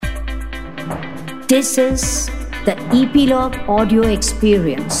This is the Epilogue Audio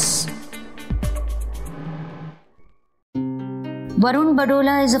Experience. Varun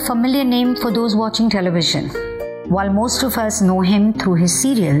Badola is a familiar name for those watching television. While most of us know him through his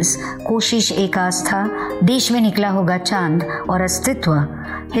serials Koshish Ek Aastha, Desh Mein Nikla Hoga Chand or Astitwa,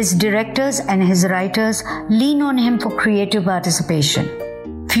 his directors and his writers lean on him for creative participation.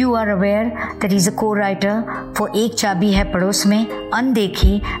 Few are aware that he's a co-writer for Ek Chabi Hai Pados Mein,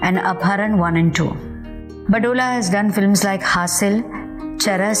 Andekhi and Apharan 1 and 2. Badola has done films like Hasil,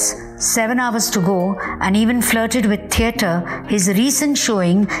 Charas, 7 Hours to Go and even flirted with theatre. His recent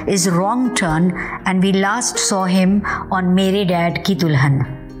showing is Wrong Turn and we last saw him on Mere Dad Ki Dulhan.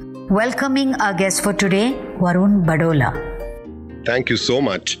 Welcoming our guest for today, Varun Badola. Thank you so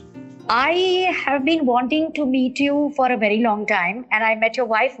much. I have been wanting to meet you for a very long time and I met your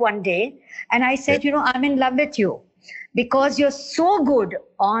wife one day and I said, I'm in love with you because you're so good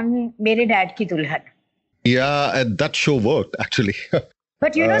on Mere Dad Ki Dulhan. Yeah, that show worked actually.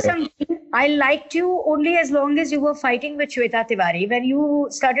 But something, I liked you only as long as you were fighting with Shweta Tiwari. When you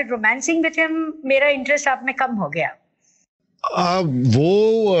started romancing with him, मेरा interest आप में कम हो गया.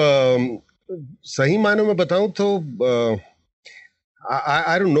 वो सही मायनों में बताऊं तो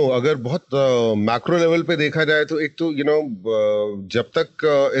I don't know, अगर बहुत मैक्रो लेवल पे देखा जाए तो एक तो जब तक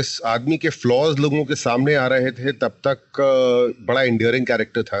इस आदमी के फ्लॉज लोगों के सामने आ रहे थे तब तक बड़ा इंडियरिंग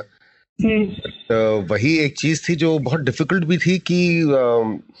कैरेक्टर था. वही एक चीज थी जो बहुत डिफिकल्ट भी थी कि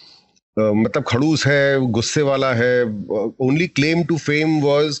मतलब खड़ूस है, गुस्से वाला है. Only claim to fame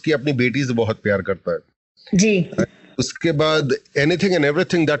was कि अपनी बेटी से बहुत प्यार करता है जी. उसके बाद anything and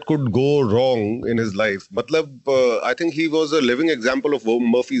everything that could go wrong in his life. मतलब I think he was a living example of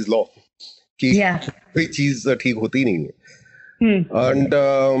Murphy's law कि कोई चीज ठीक होती नहीं है. And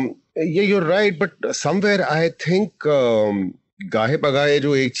you are right, but somewhere I think गाहे बगाए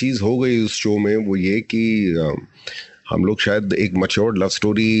जो एक चीज हो गई उस शो में वो ये कि हम लोग शायद एक मैच्योर्ड लव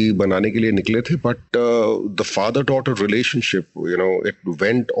स्टोरी बनाने के लिए निकले थे, but the father daughter relationship it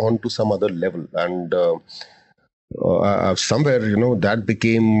went on to some other level and somewhere that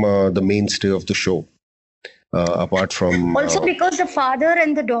became the mainstay of the show, apart from also because the father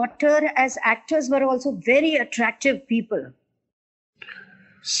and the daughter as actors were also very attractive people.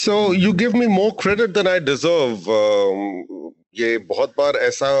 So you give me more credit than I deserve. ये बहुत बार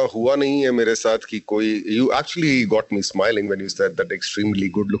ऐसा हुआ नहीं है मेरे साथ कि कोई you actually got me smiling when you said that extremely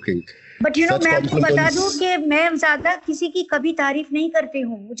good looking. But मैं आपको बता दूं कि मैं ज्यादा किसी की कभी तारीफ नहीं करती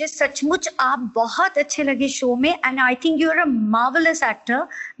हूँ. मुझे सचमुच आप बहुत अच्छे लगे शो में and I think you're a marvelous actor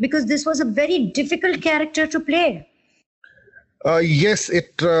because this was a very difficult character to play. Yes,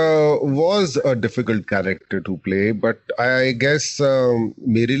 it was a difficult character to play, but I guess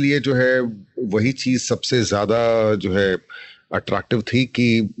मेरे लिए जो है वही चीज सबसे ज्यादा जो है attractive थी कि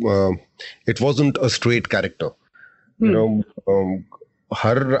it wasn't a straight character.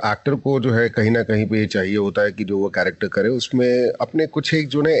 हर एक्टर को जो है कहीं ना कहीं पे ये चाहिए होता है कि जो वो कैरेक्टर करे उसमें अपने कुछ एक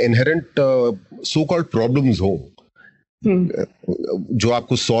जो है इनहेरेंट सो कॉल्ड प्रॉब्लम्स हो जो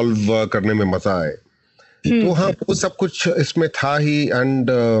आपको सॉल्व करने में मजा आए. तो हाँ, वो सब कुछ इसमें था ही.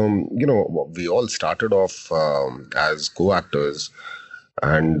 And we all started off as co actors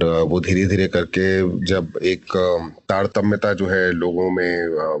and वो धीरे धीरे करके जब एक तारतम्यता जो है लोगों में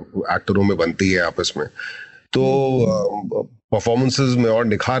एक्टरों में बनती है आपस में तो परफॉर्मेंसेस में और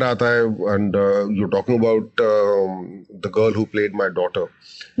निखार आता है. And you talking about the girl who played my daughter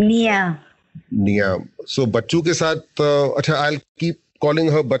Nia. So Bachchu के साथ अच्छा, I will keep calling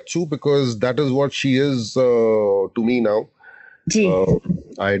her Bachchu because that is what she is to me now.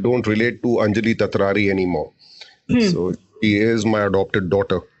 I don't relate to Anjali Tatrari anymore. So she is my adopted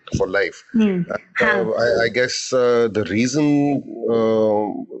daughter for life. I guess the reason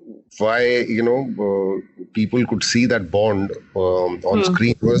why people could see that bond on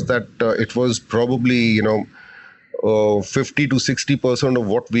screen was that it was probably 50 to 60% of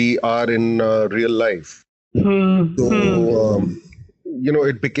what we are in real life. So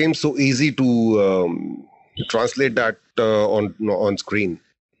it became so easy to translate that on screen.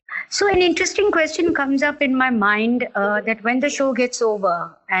 So an interesting question comes up in my mind that when the show gets over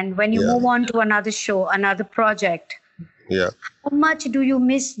and when you move on to another show, another project, how much do you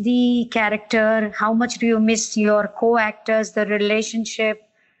miss the character? How much do you miss your co-actors, the relationship?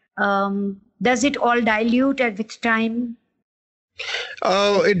 Does it all dilute with time?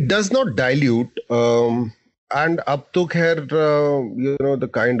 It does not dilute. And अब तो खैर the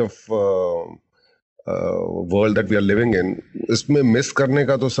kind of world that we are living in, इसमें miss करने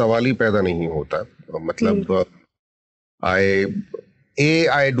का तो सवाल ही पैदा नहीं होता. मतलब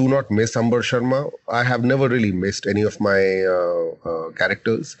I do not miss Ambar Sharma. I have never really missed any of my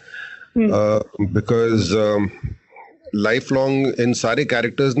characters. Because life long इन सारे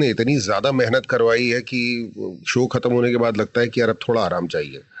कैरेक्टर्स ने इतनी ज्यादा मेहनत करवाई है कि शो खत्म होने के बाद लगता है कि यार अब थोड़ा आराम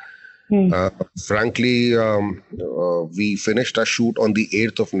चाहिए. Frankly, we finished our shoot on the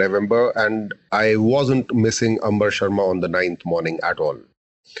 8th of November and I wasn't missing Ambar Sharma on the 9th morning at all.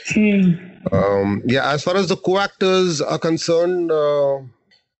 Yeah, as far as the co-actors are concerned,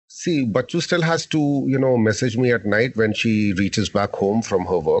 see, Bachchu still has to, message me at night when she reaches back home from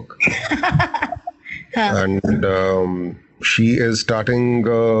her work. And she is starting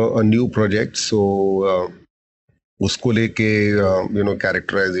a new project, so उसको लेके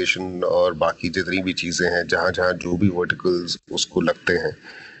characterisation और बाकी जितनी भी चीजें हैं, जहाँ जहाँ जो भी वर्टिकल्स उसको लगते हैं,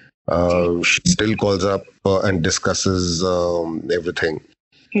 she still calls up and discusses everything.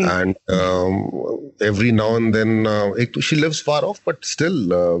 And every now and then, she lives far off, but still,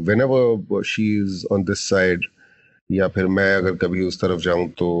 whenever she is on this side, या फिर मैं अगर कभी उस तरफ जाऊं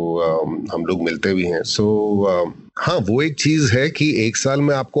तो हम लोग मिलते भी हैं. सो हाँ, वो एक चीज है कि एक साल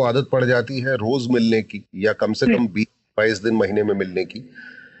में आपको आदत पड़ जाती है रोज मिलने की, या कम से कम 20-22 दिन महीने में मिलने की.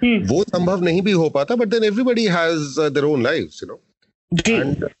 वो संभव नहीं भी हो पाता, but then everybody has their own lives,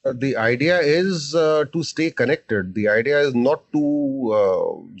 and the idea is to stay connected. The idea is not to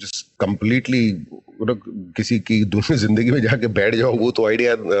just completely किसी की दूसरी जिंदगी में जाके बैठ जाओ, वो तो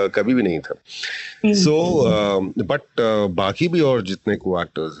आइडिया कभी भी नहीं था. So but बाकी भी और जितने को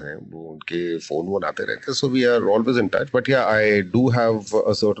एक्टर्स हैं वो उनके फोन आते रहते हैं, so we are always in touch. But yeah, I do have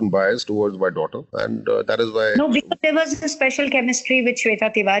a certain bias towards my daughter, and that is why. No, because there was a special chemistry with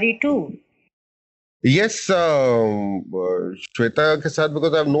Shweta Tiwari too. Yes, Shweta के साथ,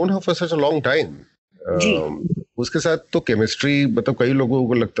 because I've known her for such a long time. उसके साथ तो chemistry, मतलब कई लोगों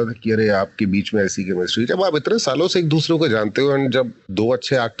को लगता था कि अरे आपके बीच में ऐसी केमिस्ट्री, जब आप इतने सालों से एक दूसरे को जानते हो, एंड जब दो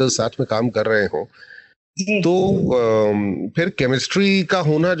अच्छे एक्टर्स साथ में काम कर रहे हो, तो फिर केमिस्ट्री का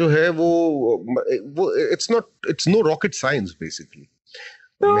होना जो है वो it's no rocket science basically.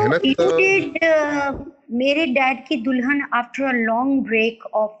 मेहनत. You did मेरे डैड की दुल्हन after a long break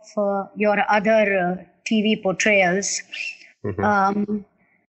of your other TV portrayals.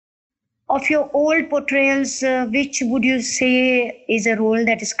 Of your old portrayals, which would you say is a role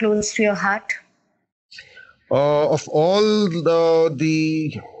that is close to your heart? Of all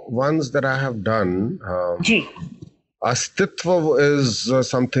the ones that I have done, Astitva is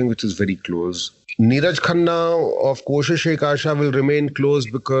something which is very close. Neeraj Khanna of Koshish Ek Aasha will remain close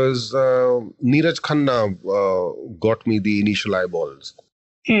because Neeraj Khanna got me the initial eyeballs.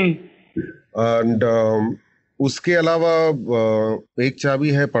 And उसके अलावा एक चाबी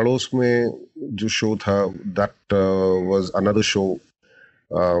है पड़ोस में जो show था, that was another show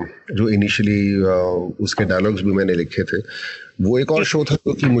जो इनिशियली उसके डायलॉग्स भी मैंने लिखे थे. वो एक और शो था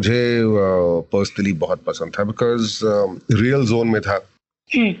जो कि मुझे पर्सनली बहुत पसंद था, बिकॉज रियल जोन में था.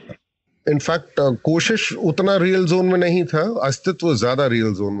 इनफैक्ट कोशिश उतना रियल जोन में नहीं था, अस्तित्व ज्यादा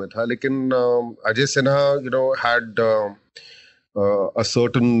रियल जोन में था, लेकिन Ajay Sinha had a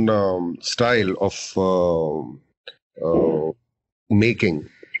certain style of making,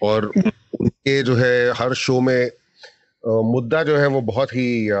 और उनके जो है हर शो में मुद्दा जो है वो बहुत ही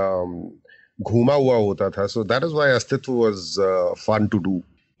घूमा हुआ होता था. So that is why अस्तित्व was fun to do.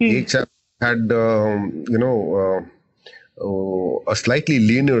 एक chap had a slightly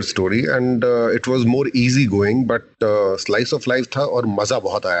linear story and it was more easy going, but slice of life था और मजा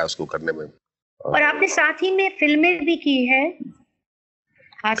बहुत आया उसको करने में. और आपने साथ ही में फिल्में भी की है,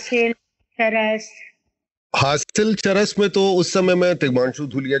 हासिल चरस. हासिल चरस में तो उस समय मैं तिग्मांशु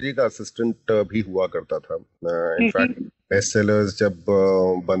धूलिया जी का असिस्टेंट भी हुआ करता था. इनफैक्ट बेस्ट सेलर्स जब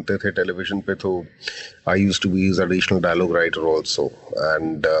बनते थे टेलीविजन पे तो I used to be his additional dialogue writer also,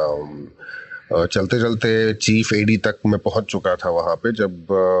 and चलते चलते चीफ एडी तक मैं पहुंच चुका था वहां पे, जब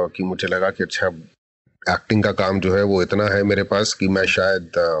कि मुझे लगा कि अच्छा एक्टिंग का काम जो है वो इतना है मेरे पास कि मैं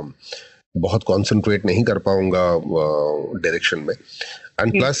शायद बहुत कंसंट्रेट नहीं कर पाऊंगा डायरेक्शन में.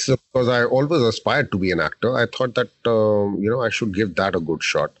 And plus, because I always aspired to be an actor, I thought that I should give that a good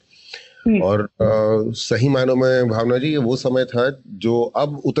shot. और सही मायनों में भावना जी ये वो समय था जो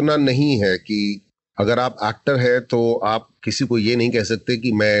अब उतना नहीं है कि अगर आप एक्टर है तो आप किसी को ये नहीं कह सकते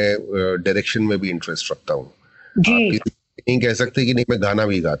कि मैं डायरेक्शन में भी इंटरेस्ट रखता हूँ. आप किसी को नहीं कह सकते कि नहीं मैं गाना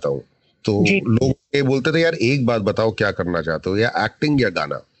भी गाता हूँ. तो लोग ये बोलते थे यार एक बात बताओ क्या करना चाहते हो, या एक्टिंग या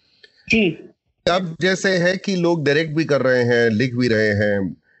गाना. अब जैसे है कि लोग डायरेक्ट भी कर रहे हैं, लिख भी रहे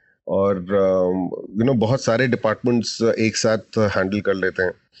हैं, और बहुत सारे डिपार्टमेंट्स एक साथ हैंडल कर लेते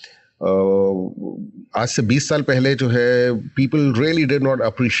हैं. आज से 20 साल पहले जो है people really did not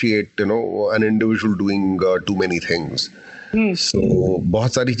appreciate an individual doing to many things. सो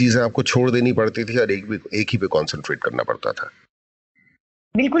बहुत सारी चीजें आपको छोड़ देनी पड़ती थी और एक ही पे कॉन्सेंट्रेट करना पड़ता था.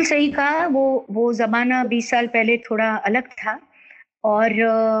 बिल्कुल सही कहा। वो जमाना 20 साल पहले थोड़ा अलग था। और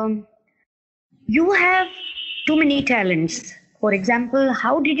you have too many talents. For example,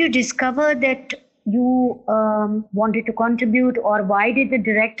 how did you discover that you wanted to contribute, or why did the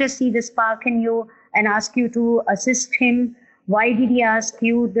director see the spark in you and ask you to assist him? Why did he ask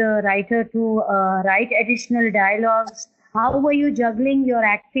you, the writer, to write additional dialogues? How were you juggling your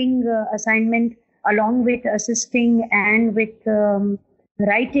acting assignment along with assisting and with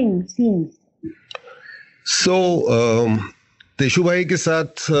writing scenes? So, tissue भाई के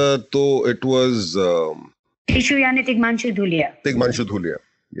साथ तो it was tissue यानी तिग्मांशु धूलिया। तिग्मांशु धूलिया,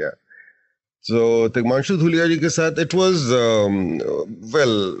 या। So Tigmanshu Dhulia जी के साथ it was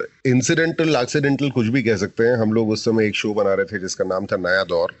well incidental, accidental, कुछ भी कह सकते हैं। हम लोग उस समय एक शो बना रहे थे जिसका नाम था नया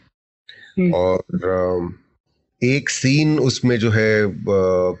दौर, और एक सीन उसमें जो है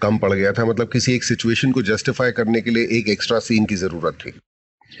कम पड़ गया था। मतलब किसी एक सिचुएशन को जस्टिफाई करने के लिए एक एक्स्ट्रा सीन की जरूरत थी।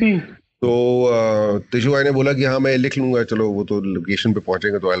 तो टिशु भाई ने बोला कि हाँ मैं लिख लूंगा, चलो वो तो लोकेशन पे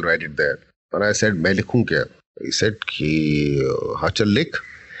पहुंचेंगे तो आई राइट इट देयर। और आई सेड मैं लिखूं क्या? ही सेड कि हाँ चल लिख।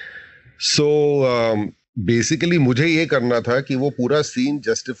 सो बेसिकली मुझे ये करना था कि वो पूरा सीन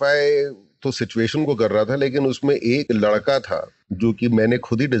जस्टिफाई तो सिचुएशन को कर रहा था, लेकिन उसमें एक लड़का था जो कि मैंने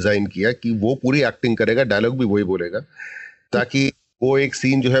खुद ही डिजाइन किया कि वो पूरी एक्टिंग करेगा, डायलॉग भी वही बोलेगा, ताकि वो एक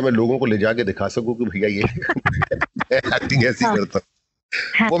सीन जो है मैं लोगों को ले जाके दिखा सकूं कि भैया ये एक्टिंग ऐसी करता।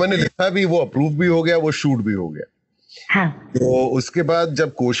 वो मैंने लिखा भी, वो अप्रूव भी हो गया, वो शूट भी हो गया। तो उसके बाद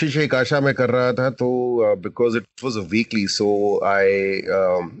जब कोशिश एक आशा में कर रहा था, तो because it was a weekly, so I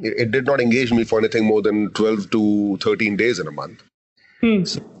it did not engage me for anything more than 12 to 13 days in a month.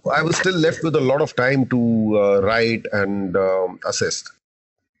 So I was still left with a lot of time to write and assist.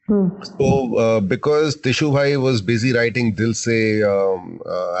 So because Tishu Bhai was busy writing Dil Se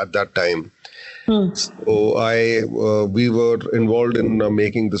at that time, so we were involved in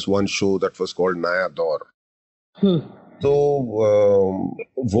making this one show that was called Naya Daur. तो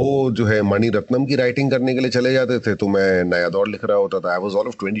वो जो है मणि रत्नम की writing करने के लिए चले जाते थे, तो मैं नया दौर लिख रहा होता था। I was all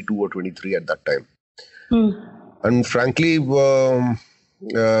of 22 or 23 at that time. And frankly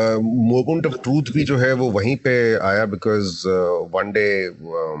moment of truth भी जो है वो वहीं पे आया, because one day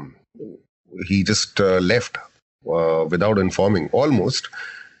he just left without informing almost,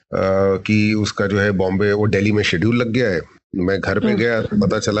 कि उसका जो है बॉम्बे वो दिल्ली में शेड्यूल लग गया है। मैं घर पे गया तो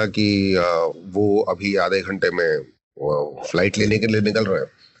पता चला कि वो अभी आधे घंटे में फ्लाइट लेने के लिए निकल रहे हैं।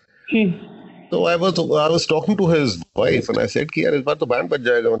 तो I was talking to his wife and I said कि यार इस बार तो बैंड बज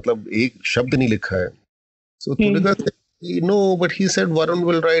जाएगा, मतलब एक शब्द नहीं लिखा है। So Tulika said, no, but he said Varun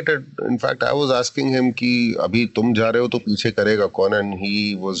will write it. In fact, I was asking him कि अभी तुम जा रहे हो तो पीछे करेगा कौन? And he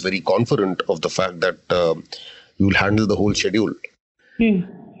was very confident of the fact that you'll handle the whole schedule.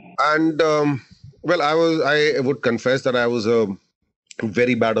 And well, I would confess that I was a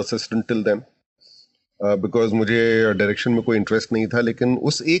very bad assistant till then, because मुझे डायरेक्शन में कोई इंटरेस्ट नहीं था। लेकिन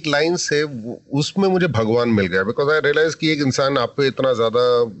उस एक line से उसमें मुझे भगवान मिल गया, बिकॉज आई रियलाइज कि एक इंसान आप पे इतना ज्यादा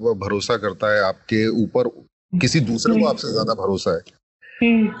भरोसा करता है, आपके ऊपर किसी दूसरे को आपसे ज्यादा भरोसा है।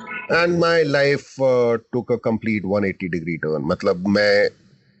 And my life took a complete 180-degree turn. मतलब मैं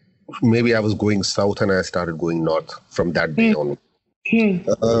may B I was going south and I started going north from that day on.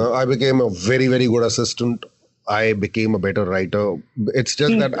 I became a very, very good assistant. I became a better writer. It's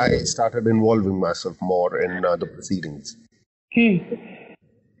just that I started involving myself more in the proceedings.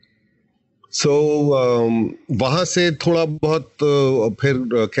 So वहां से थोड़ा बहुत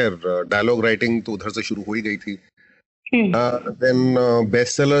फिर खैर dialogue writing तो उधर से शुरू हो ही गई थी। Then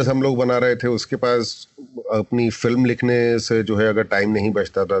बेस्ट सेलर्स हम लोग बना रहे थे, उसके पास अपनी फिल्म लिखने से जो है अगर टाइम नहीं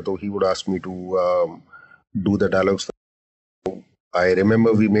बचता था तो he would ask me to do the dialogues. I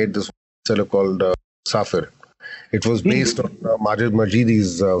remember we made this seller called Safir. It was based on Majid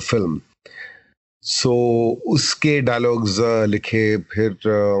Majidi's film. So उसके dialogues लिखे, फिर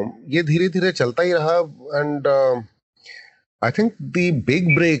ये धीरे धीरे चलता ही रहा। And I think the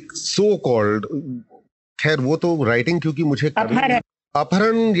big break so called, खैर वो तो राइटिंग क्योंकि मुझे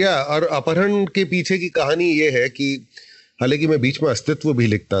अपहरण या और अपहरण के पीछे की कहानी ये है कि हालांकि मैं बीच में अस्तित्व भी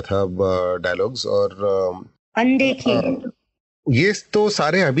लिखता था डायलॉग्स, और अनदेखी ये तो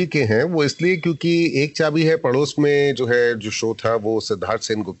सारे अभी के हैं। वो इसलिए क्योंकि एक चाबी है पड़ोस में जो है जो शो था वो सिद्धार्थ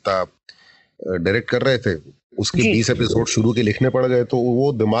सेन गुप्ता डायरेक्ट कर रहे थे, उसके 20 एपिसोड शुरू के लिखने पड़ गए, तो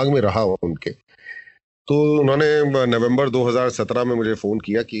वो दिमाग में रहा उनके। तो उन्होंने नवंबर 2017 में मुझे फोन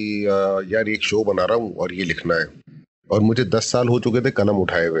किया कि यार एक शो बना रहा हूँ और ये लिखना है, और मुझे 10 साल हो चुके थे कलम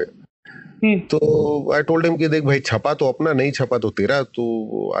उठाए हुए। तो आई टोल्ड हिम कि देख भाई, छपा तो अपना, नहीं छपा तो तेरा, तो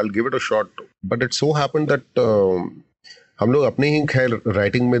I will give it a shot. But it so happened that हम लोग अपने ही खैर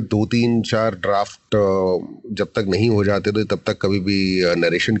राइटिंग में 2-3-4 ड्राफ्ट जब तक नहीं हो जाते थे तब तक कभी भी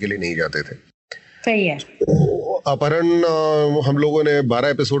नरेशन के लिए नहीं जाते थे। सही है। अपहरण हम लोगों ने 12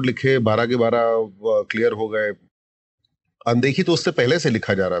 एपिसोड लिखे, 12 के 12 क्लियर हो गए। अनदेखी तो उससे पहले से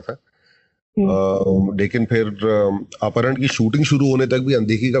लिखा जा रहा था, लेकिन फिर अपहरण की शूटिंग शुरू होने तक भी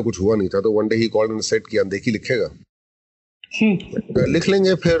अनदेखी का कुछ हुआ नहीं था। तो one day he called and said कि अनदेखी लिखेगा। लिख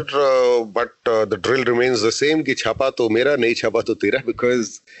लेंगे फिर, but the drill remains the same कि छापा तो मेरा, नहीं छापा तो तेरा, बिकॉज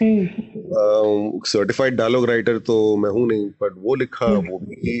सर्टिफाइड डायलॉग राइटर तो मैं हूं नहीं, बट वो लिखा, वो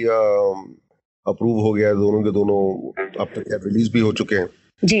भी अप्रूव हो गया, दोनों के दोनों अब तक रिलीज भी हो चुके हैं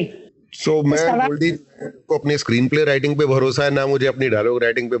जी। सो मैं गोल्डी को अपनी स्क्रीन प्ले राइटिंग पे भरोसा है, ना मुझे अपनी डायलॉग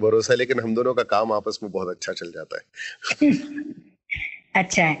राइटिंग पे भरोसा है, लेकिन हम दोनों का काम आपस में बहुत अच्छा चल जाता है।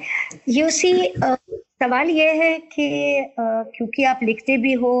 अच्छा है। यूसी सवाल ये है कि क्योंकि आप लिखते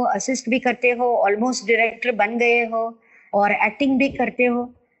भी हो, असिस्ट भी करते हो, ऑलमोस्ट डायरेक्टर बन गए हो और एक्टिंग भी करते हो,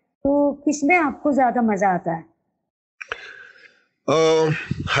 तो किसमें आपको ज्यादा मजा आता है?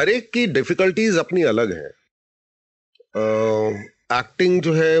 हर एक की डिफिकल्टीज अपनी अलग है। एक्टिंग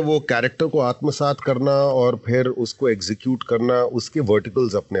जो है वो कैरेक्टर को आत्मसात करना और फिर उसको एग्जीक्यूट करना, उसके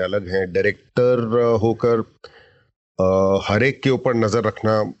वर्टिकल्स अपने अलग हैं। डायरेक्टर होकर हर एक के ऊपर नजर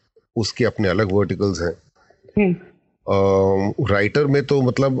रखना, उसके अपने अलग वर्टिकल्स हैं। राइटर में तो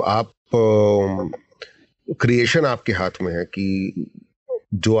मतलब आप क्रिएशन आपके हाथ में है कि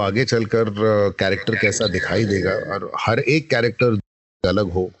जो आगे चलकर कैरेक्टर कैसा दिखाई देगा, और हर एक कैरेक्टर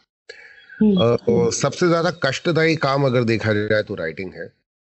अलग हो। सबसे ज्यादा कष्टदायी काम अगर देखा जाए तो राइटिंग है।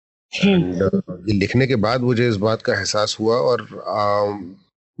 ये लिखने के बाद मुझे इस बात का एहसास हुआ, और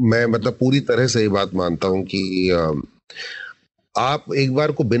मैं मतलब पूरी तरह से ये बात मानता हूँ कि आप एक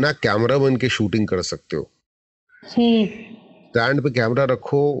बार को बिना कैमरामैन के शूटिंग कर सकते हो। स्टैंड पे कैमरा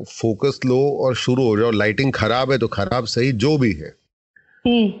रखो, फोकस लो और शुरू हो जाओ। लाइटिंग खराब है तो खराब सही, जो भी है।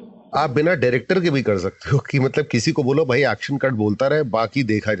 आप बिना डायरेक्टर के भी कर सकते हो कि मतलब किसी को बोलो भाई एक्शन कट बोलता रहे, बाकी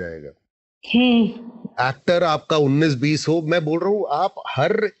देखा जाएगा। एक्टर आपका 19-20 हो, मैं बोल रहा हूँ आप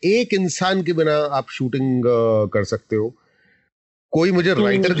हर एक इंसान के बिना आप शूटिंग कर सकते हो। कोई मुझे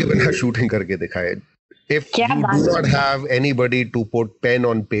राइटर के बिना शूटिंग करके दिखाए। If you do not have anybody to put pen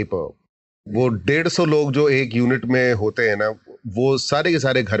on paper, वो 150 लोग जो एक यूनिट में होते हैं ना, वो सारे के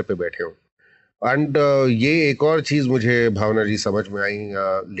सारे घर पे बैठे हो। एंड ये एक और चीज मुझे भावना जी समझ में आई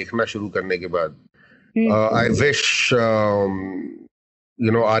लिखना शुरू करने के बाद। I wish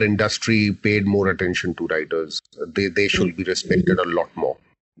our industry paid more attention to writers. They should be respected a lot more.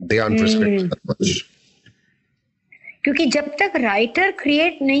 They aren't respected that much. क्योंकि जब तक राइटर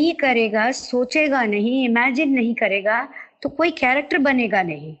क्रिएट नहीं करेगा, सोचेगा नहीं, इमेजिन नहीं करेगा, तो कोई कैरेक्टर बनेगा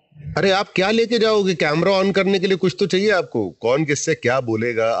नहीं। अरे आप क्या लेके जाओगे? कैमरा ऑन करने के लिए कुछ तो चाहिए आपको। कौन किससे क्या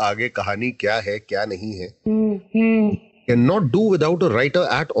बोलेगा, आगे कहानी क्या है क्या नहीं है। Can not do without a writer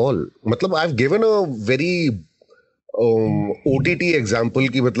at all. मतलब I have given a very OTT example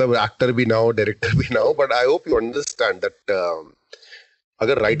की, मतलब एक्टर भी ना हो, डायरेक्टर भी ना हो, but I hope you understand that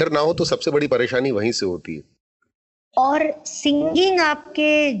अगर राइटर ना हो तो सबसे बड़ी परेशानी वहीं से होती है। और सिंगिंग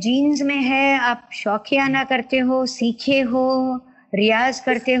आपके जीन्स में है, आप शौकियाना करते हो, सीखे हो, रियाज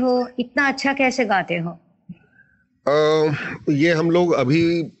करते हो, इतना अच्छा कैसे गाते हो? ये हम लोग अभी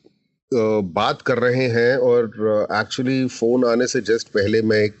बात कर रहे हैं, और एक्चुअली फोन आने से जस्ट पहले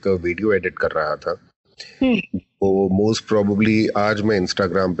मैं एक वीडियो एडिट कर रहा था, वो मोस्ट प्रोबेबली आज मैं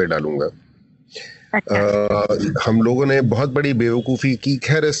इंस्टाग्राम पे डालूंगा। अच्छा। हम लोगों ने बहुत बड़ी बेवकूफी की।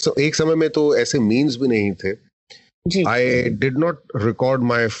 खैर एक समय में तो ऐसे मीम्स भी नहीं थे। I did not record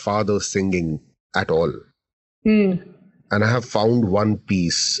my father singing at all. And I have found one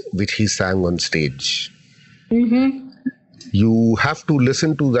piece which he sang on stage. You have to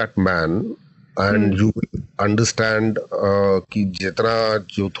listen to that man and you will understand कि जितना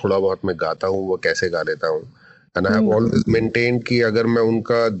जो थोड़ा बहुत मैं गाता हूँ वो कैसे गा लेता हूँ। And I have always maintained कि अगर मैं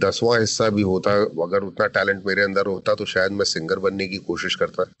उनका 10वां हिस्सा भी होता, अगर उतना टैलेंट मेरे अंदर होता, तो शायद मैं सिंगर बनने की कोशिश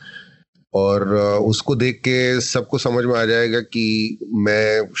करता। और उसको देख के सबको समझ में आ जाएगा कि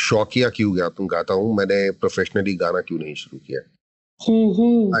मैं शौकिया क्यों गाता हूँ, मैंने प्रोफेशनली गाना क्यों नहीं शुरू किया।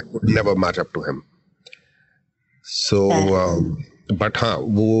 I could never match up to him. So, but हाँ,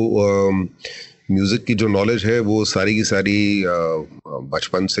 वो म्यूजिक की जो नॉलेज है वो सारी की सारी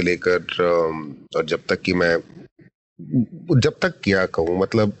बचपन से लेकर और जब तक क्या कहूँ,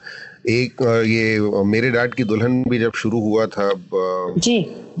 मतलब एक ये मेरे डैड की दुल्हन भी जब शुरू हुआ था जी,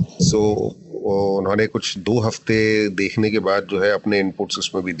 सो उन्होंने कुछ 2 हफ्ते देखने के बाद जो है अपने इनपुट्स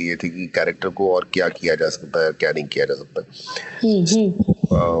उसमें भी दिए थे कि कैरेक्टर को और क्या किया जा सकता है, क्या नहीं किया जा सकता।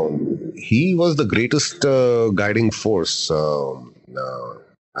 He was the greatest guiding force,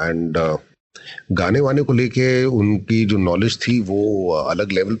 and गाने वाने को लेके उनकी जो नॉलेज थी वो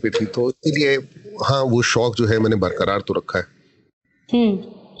अलग लेवल पे थी, तो इसीलिए हाँ वो शौक जो है मैंने बरकरार तो रखा है।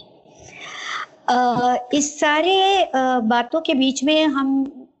 इस सारे बातों के बीच में हम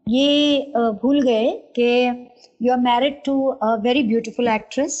ये भूल गए कि you are married to a very beautiful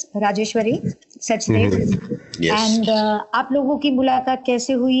actress Rajeshwari Sachdev, and आप लोगों की मुलाकात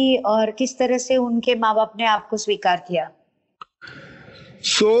कैसे हुई और किस तरह से उनके माँ बाप ने आपको स्वीकार किया?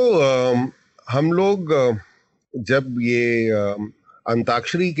 हम लोग जब ये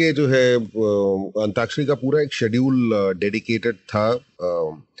अंताक्षरी के जो है अंताक्षरी का पूरा एक शेड्यूल डेडिकेटेड था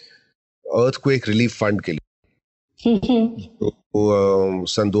अर्थक्वेक रिलीफ फंड के लिए, तो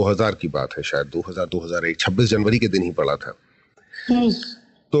सन 2000 की बात है, शायद 2001 26 जनवरी के दिन ही पड़ा था।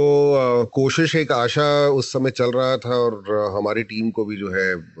 तो कोशिश एक आशा उस समय चल रहा था और हमारी टीम को भी जो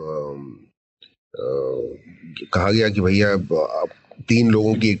है कहा गया कि भैया 3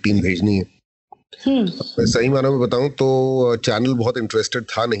 लोगों की एक टीम भेजनी है। मैं सही माना में बताऊं तो चैनल बहुत इंटरेस्टेड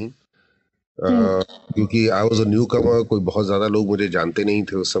था नहीं, क्योंकि आई वाज अ न्यू कमर, कोई बहुत ज्यादा लोग मुझे जानते नहीं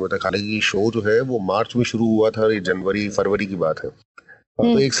थे उस समय तक। हालांकि शो जो है वो मार्च में शुरू हुआ था, ये जनवरी फरवरी की बात है,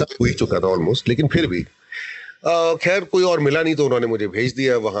 तो एक साल हो ही चुका था ऑलमोस्ट, लेकिन फिर भी खैर कोई और मिला नहीं तो उन्होंने मुझे भेज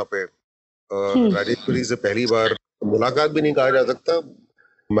दिया वहां पे। राजेश्वरी से पहली बार मुलाकात भी नहीं कहा जा सकता,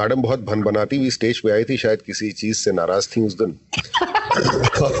 मैडम बहुत भन बनाती हुई स्टेज पे आई थी, शायद किसी चीज से नाराज थी उस दिन।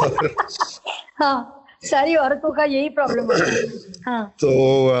 हाँ, सारी औरतों का यही प्रॉब्लम होता है। हाँ।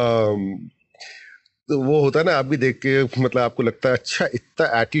 तो वो होता है ना, आप भी देख के मतलब आपको लगता है अच्छा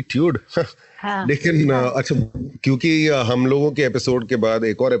इतना एटीट्यूड। हाँ, लेकिन हाँ, अच्छा क्योंकि हम लोगों के एपिसोड के बाद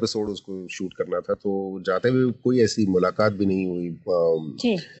एक और एपिसोड उसको शूट करना था, तो जाते हुए कोई ऐसी मुलाकात भी नहीं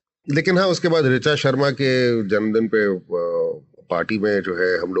हुई। लेकिन हाँ उसके बाद ऋचा शर्मा के जन्मदिन पे पार्टी में जो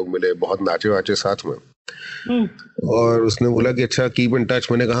है हम लोग मिले, बहुत नाचे वाचे साथ में, और उसने बोला कि अच्छा कीप इन टच।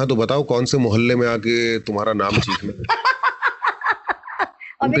 मैंने कहा तो बताओ कौन से मोहल्ले में आके तुम्हारा नाम सीखना।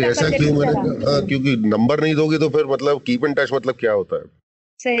 तो ऐसा क्यों? मैंने हाँ, क्योंकि नंबर नहीं दोगे तो फिर मतलब कीप इन टच मतलब क्या होता है?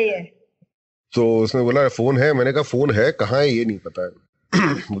 सही है। तो उसने बोला फोन है। मैंने कहा फोन है, कहाँ है ये नहीं पता है।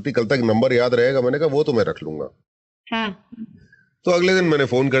 बोलती कल तक नंबर याद रहेगा। मैंने कहा वो तो मैं रख लूंगा। हाँ। तो अगले दिन मैंने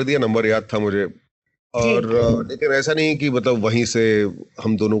फोन कर दिया, नंबर याद था मुझे। और लेकिन ऐसा नहीं कि मतलब वहीं से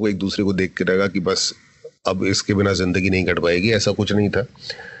हम दोनों को एक दूसरे को देख के लगा कि बस अब इसके बिना जिंदगी नहीं कट पाएगी, ऐसा कुछ नहीं था।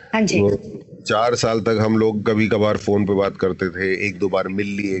 हाँ जी। 4 साल तक हम लोग कभी कभार फोन पे बात करते थे, 1-2 बार मिल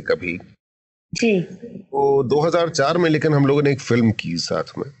लिए कभी जी। तो 2004 में लेकिन हम लोगों ने एक फिल्म की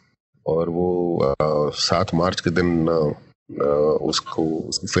साथ में, और वो 7 मार्च के दिन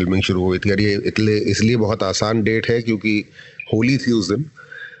उसकी फिल्मिंग शुरू हुई थी। और ये इसलिए बहुत आसान डेट है क्योंकि होली थी उस दिन,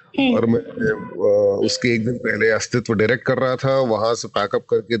 और मैं उसके एक दिन पहले अस्तित्व डायरेक्ट कर रहा था। वहां से पैकअप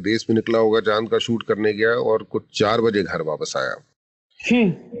करके देश में निकला होगा चांद का शूट करने गया, और कुछ 4 बजे घर वापस आया।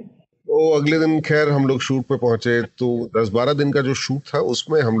 तो अगले दिन खैर हम लोग शूट पे पहुंचे, तो 10-12 दिन का जो शूट था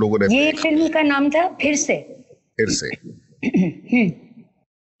उसमें हम लोगों ने, ये फिल्म का नाम था फिर से।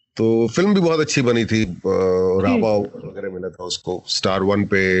 तो फिल्म भी बहुत अच्छी बनी थी, राबा वगैरह मिला था उसको, स्टार 1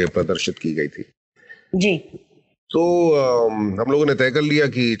 पे प्रदर्शित की गई थी जी। तो हम लोगों ने तय कर लिया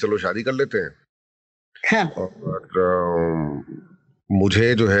कि चलो शादी कर लेते हैं। हाँ। और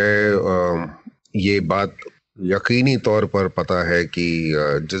मुझे जो है ये बात यकीनी तौर पर पता है कि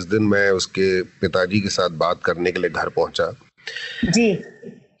जिस दिन मैं उसके पिताजी के साथ बात करने के लिए घर पहुंचा जी,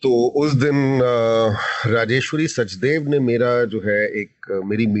 तो उस दिन राजेश्वरी सचदेव ने मेरा जो है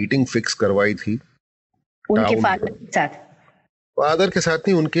मेरी मीटिंग फिक्स करवाई थी उनके फादर के साथ। फादर के साथ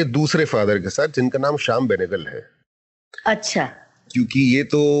नहीं, उनके दूसरे फादर के साथ, जिनका नाम श्याम बेनेगल है। अच्छा। क्योंकि ये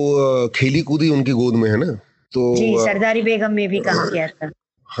तो खेली कूदी उनकी गोद में है ना, तो जी, सरदारी बेगम में भी कहा गया था।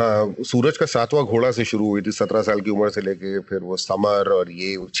 हाँ, सूरज का 7वां घोड़ा से शुरू हुई थी 17 साल की उम्र से लेके, फिर वो समर, और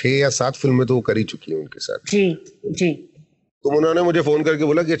ये 6 या 7 फिल्में तो वो कर ही चुकी है उनके साथ जी जी। तो उन्होंने मुझे फोन करके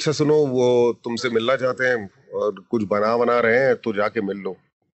बोला कि अच्छा सुनो, वो तुमसे मिलना चाहते हैं और कुछ बना रहे हैं, तो जाके मिल लो।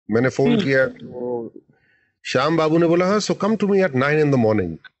 मैंने फोन किया तो श्याम बाबू ने बोला हाँ, सो come to me at 9 in the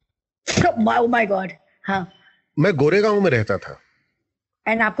morning। Oh my God. हाँ, मैं गोरेगांव में रहता था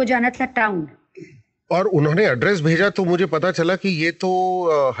एंड आपको जाना था टाउन, और उन्होंने एड्रेस भेजा तो मुझे पता चला कि ये तो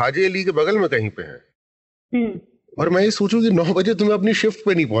हाजी अली के बगल में कहीं पे है। और मैं ये सोचूं कि 9 बजे तो मैं अपनी शिफ्ट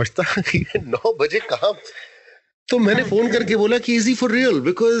पे नहीं पहुंचता। 9 बजे कहाँ? तो मैंने फोन करके बोला कि is he for real,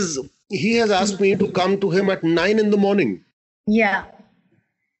 because he has asked me to come to him at 9 in the morning। या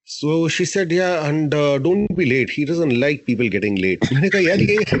So she said, yeah, and don't be late. He doesn't like people getting late. मैंने कहा यार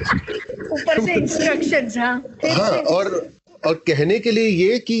ये ऊपर से instructions. हाँ, और कहने के लिए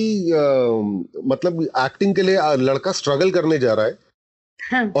ये कि मतलब एक्टिंग के लिए लड़का स्ट्रगल करने जा रहा है।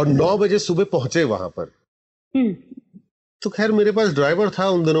 हाँ। और 9 बजे सुबह पहुंचे वहां पर। तो खैर मेरे पास ड्राइवर था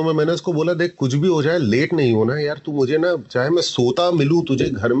उन दिनों में, मैंने उसको बोला देख कुछ भी हो जाए लेट नहीं होना यार, तू मुझे ना चाहे मैं सोता मिलूं तुझे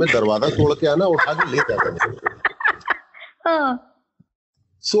घर में, दरवाजा तोड़ के आना, उठा के ले जाता।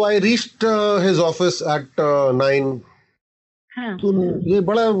 So I reached his office at 9। तो ये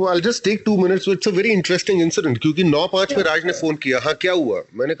बड़ा, I'll just take 2 minutes, so it's a very interesting incident, क्योंकि 9:05 पे राज ने फोन किया, हाँ क्या हुआ,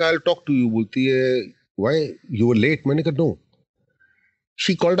 मैंने कहा I'll talk to you, बोलती है why you were late, मैंने कहा no,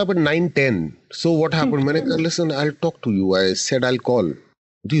 she called up at 9:10, so what happened, मैंने कहा listen I'll talk to you, I said I'll call,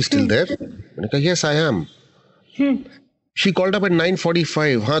 do you still there, मैंने कहा yes I am, she called up at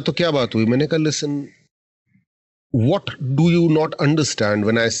 9:45, हाँ तो क्या बात हुई, मैंने कहा listen what do you not understand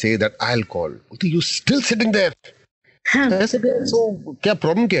when I say that I'll call, बोलती you still sitting there, ऐसे तो क्या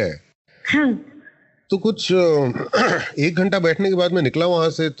प्रॉब्लम क्या है, तो कुछ 1 घंटा बैठने के बाद मैं निकला वहां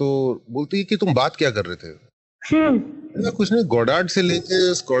से, तो बोलती है कि तुम बात क्या कर रहे थे, कुछ नहीं, गोडार्ड से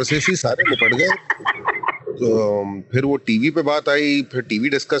लेके स्कॉर्सेसी सारे निपट गए, तो फिर वो टीवी पे बात आई, फिर टीवी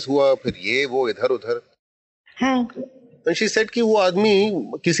डिस्कस हुआ, फिर ये वो इधर उधर, शी सेड कि वो आदमी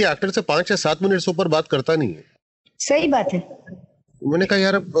किसी एक्टर से 5 या 7 मिनट से ऊपर बात करता नहीं है। सही बात है। मैंने कहा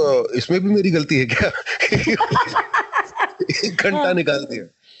यार अब इसमें भी मेरी गलती है क्या 1 घंटा निकाल दिया।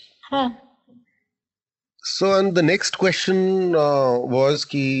 So and the next question was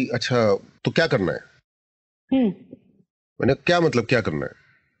कि अच्छा तो क्या करना है, मैंने क्या मतलब क्या करना है,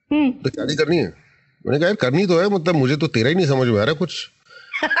 तो शादी करनी है, मैंने कहा यार करनी तो है, मतलब मुझे तो तेरा ही नहीं समझ में आ रहा कुछ,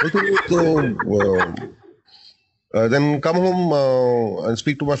 तो then come home and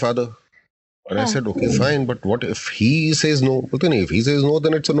speak to my father, and I said okay fine, but what if he says no, बोलते नहीं, if he says no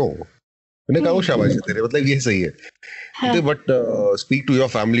then it's a no, मैंने कहा वो शाबाश है तेरे, मतलब ये सही है, but speak to your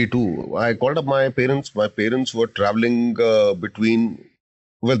family too. I called up my parents. My parents were traveling between,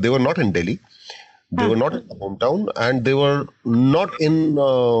 well, they were not in Delhi, they were not in the hometown, and they were not in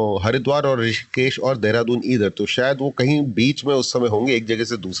Haridwar or Rishikesh or Dehradun either. तो शायद वो कहीं बीच में उस समय होंगे, एक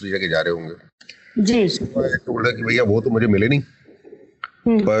जगह से दूसरी जगह जा रहे होंगे जी। बोला कि भैया वो तो मुझे मिले नहीं,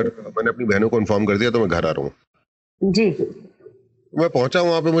 पर मैंने अपनी बहनों को इन्फॉर्म कर दिया तो मैं घर आ रहा हूँ जी। मैं पहुंचा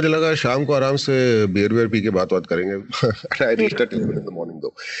वहां पे, मुझे लगा शाम को आराम से बियर वियर पी के बात करेंगे। I reached at 11 in the morning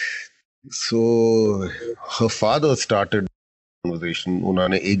though. So her father started conversation.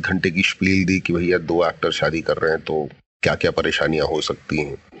 उन्होंने 1 घंटे की स्पील दी कि भैया 2 एक्टर शादी कर रहे हैं तो क्या क्या परेशानियां हो सकती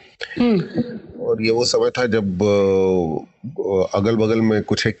हैं। और ये वो समय था जब अगल बगल में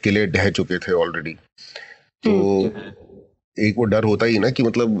कुछ एक किले ढह चुके थे ऑलरेडी, तो एक वो डर होता ही ना कि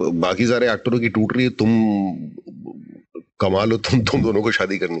मतलब बाकी सारे एक्टरों की टूट रही है, तुम कमा लो, तुम दोनों को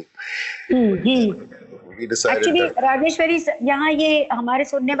शादी करनी। एक्चुअली राजेश्वरी, यहाँ ये हमारे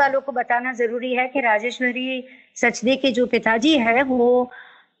सुनने वालों को बताना जरूरी है कि राजेश्वरी सचदे के जो पिताजी है वो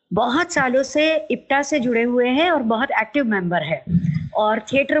बहुत सालों से इप्टा से जुड़े हुए हैं और बहुत एक्टिव मेंबर है और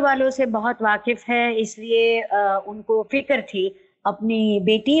थिएटर वालों से बहुत वाकिफ है, इसलिए उनको फिक्र थी अपनी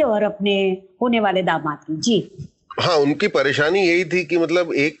बेटी और अपने होने वाले दामाद की जी। हाँ, उनकी परेशानी यही थी कि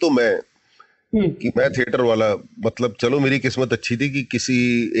मतलब एक तो कि मैं थिएटर वाला, मतलब चलो मेरी किस्मत अच्छी थी कि किसी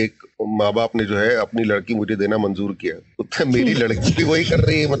एक माँ बाप ने जो है अपनी लड़की मुझे देना मंजूर किया, तो मेरी लड़की भी वही कर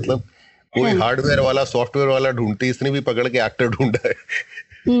रही है, मतलब कोई हार्डवेयर वाला सॉफ्टवेयर वाला ढूंढती, इसने भी पकड़ के एक्टर ढूंढा है।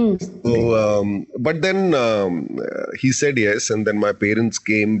 तो but then he said yes and then my parents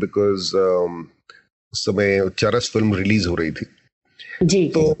came because उस समय चरस फिल्म रिलीज हो रही थी जी।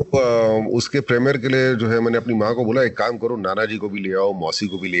 तो उसके प्रीमियर के लिए जो है मैंने अपनी माँ को बोला एक काम करो, नाना जी को भी ले आओ, मौसी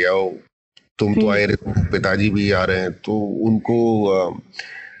को भी ले आओ, तुम तो आए रहे, पिताजी भी आ रहे हैं। तो उनको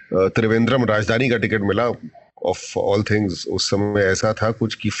त्रिवेंद्रम राजधानी का टिकट मिला। ऑफ ऑल थिंग्स उस समय ऐसा था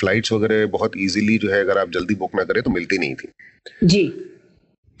कुछ कि फ्लाइट्स वगैरह बहुत इजीली जो है अगर आप जल्दी बुक ना करें तो मिलती नहीं थी जी।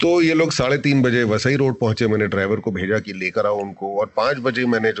 तो ये लोग 3:30 बजे वसई रोड पहुंचे, मैंने ड्राइवर को भेजा कि लेकर आओ उनको, और 5 बजे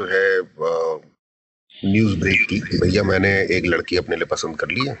मैंने जो है न्यूज ब्रेक की, भैया मैंने एक लड़की अपने लिए पसंद कर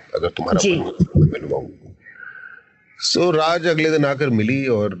ली है, अगर तुम्हारा मिलवाऊं। सो राज अगले दिन आकर मिली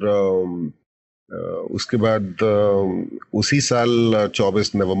और उसके बाद उसी साल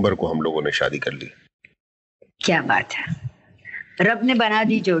 24 नवंबर को हम लोगों ने शादी कर ली। क्या बात है, रब ने बना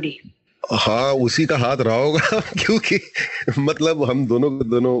दी जोड़ी। हाँ, उसी का हाथ रहा होगा क्योंकि मतलब हम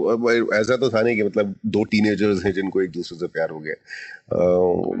दोनों ऐसा तो था नहीं कि मतलब 2 टीनेजर्स हैं जिनको एक दूसरे से प्यार हो गया,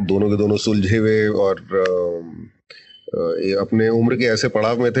 दोनों के दोनों सुलझे हुए और अपने उम्र के ऐसे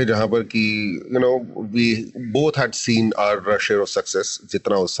पड़ाव में थे जहां पर कि you know we both had seen our share of success,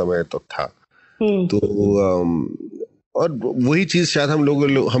 जितना उस समय तो था। तो और वही चीज शायद हम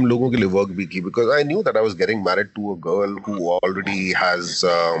लोगों के लिए वर्क भी की, because I knew that I was getting married to a girl who already has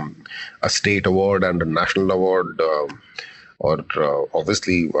a state award and a national award, और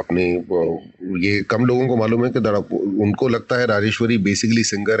ऑब्वियसली अपने ये कम लोगों को मालूम है कि उनको लगता है राजेश्वरी बेसिकली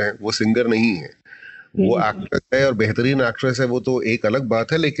सिंगर है, वो सिंगर नहीं है, वो एक्ट्रेस है और बेहतरीन एक्ट्रेस है, वो तो एक अलग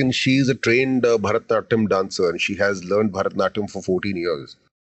बात है, लेकिन she is a trained Bharatanatyam dancer and she has learned Bharatanatyam for 14 years.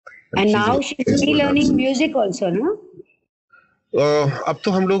 And now she's learning music also, no? अब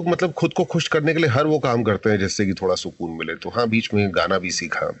तो हम लोग मतलब खुद को खुश करने के लिए हर वो काम करते हैं जिससे कि थोड़ा सुकून मिले, तो हाँ बीच में गाना भी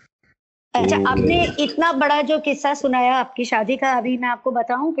सीखा। अच्छा, आपने इतना बड़ा जो किस्सा सुनाया आपकी शादी का, अभी मैं आपको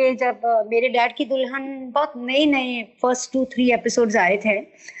बताऊं कि जब मेरे डैड की दुल्हन बहुत नए फर्स्ट 2-3 एपिसोड्स आए थे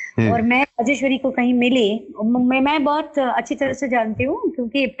और मैं राजेश्वरी को कहीं मिली, मैं बहुत अच्छी तरह से जानती हूँ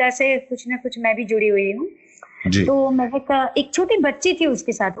क्योंकि इप्टा से कुछ ना कुछ मैं भी जुड़ी हुई हूँ। तो मैं एक छोटी बच्ची थी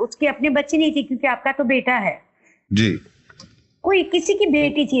उसके साथ, उसकी अपनी बच्ची नहीं थी क्योंकि आपका तो बेटा है जी, कोई किसी की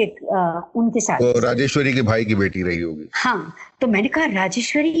बेटी थी उनके साथ, तो राजेश्वरी के भाई की बेटी रही होगी। हाँ, तो मैंने कहा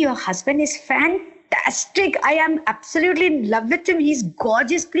Rajeshwari your husband is fantastic, I am absolutely in love with him, he is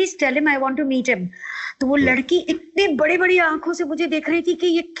gorgeous, please tell him I want to meet him. तो वो लड़की इतनी बड़ी बड़ी आंखों से मुझे देख रही थी कि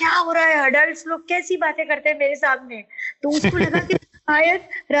ये क्या हो रहा है, अडल्ट्स लोग कैसी बातें करते हैं मेरे सामने। तो उसको लगा कि शायद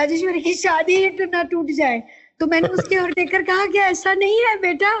राजेश्वरी की शादी ही ना टूट जाए। तो मैंने उसके ओर देखकर कहा कि ऐसा नहीं है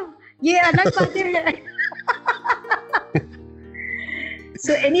बेटा, ये अलग बातें हैं।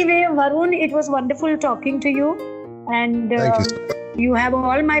 So anyway, Varun, it was wonderful talking to you, and you have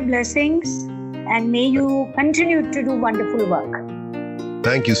all my blessings, and may you continue to do wonderful work.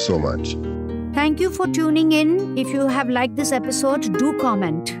 Thank you so much. Thank you for tuning in. If you have liked this episode, do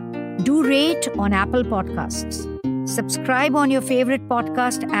comment, do rate on Apple Podcasts. Subscribe on your favorite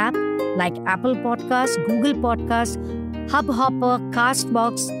podcast app like Apple Podcasts, Google Podcasts, Hubhopper,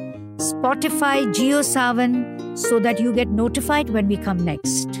 Castbox, Spotify, JioSaavn, so that you get notified when we come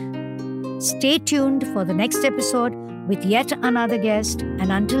next. Stay tuned for the next episode with yet another guest,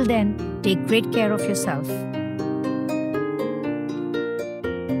 and until then, take great care of yourself.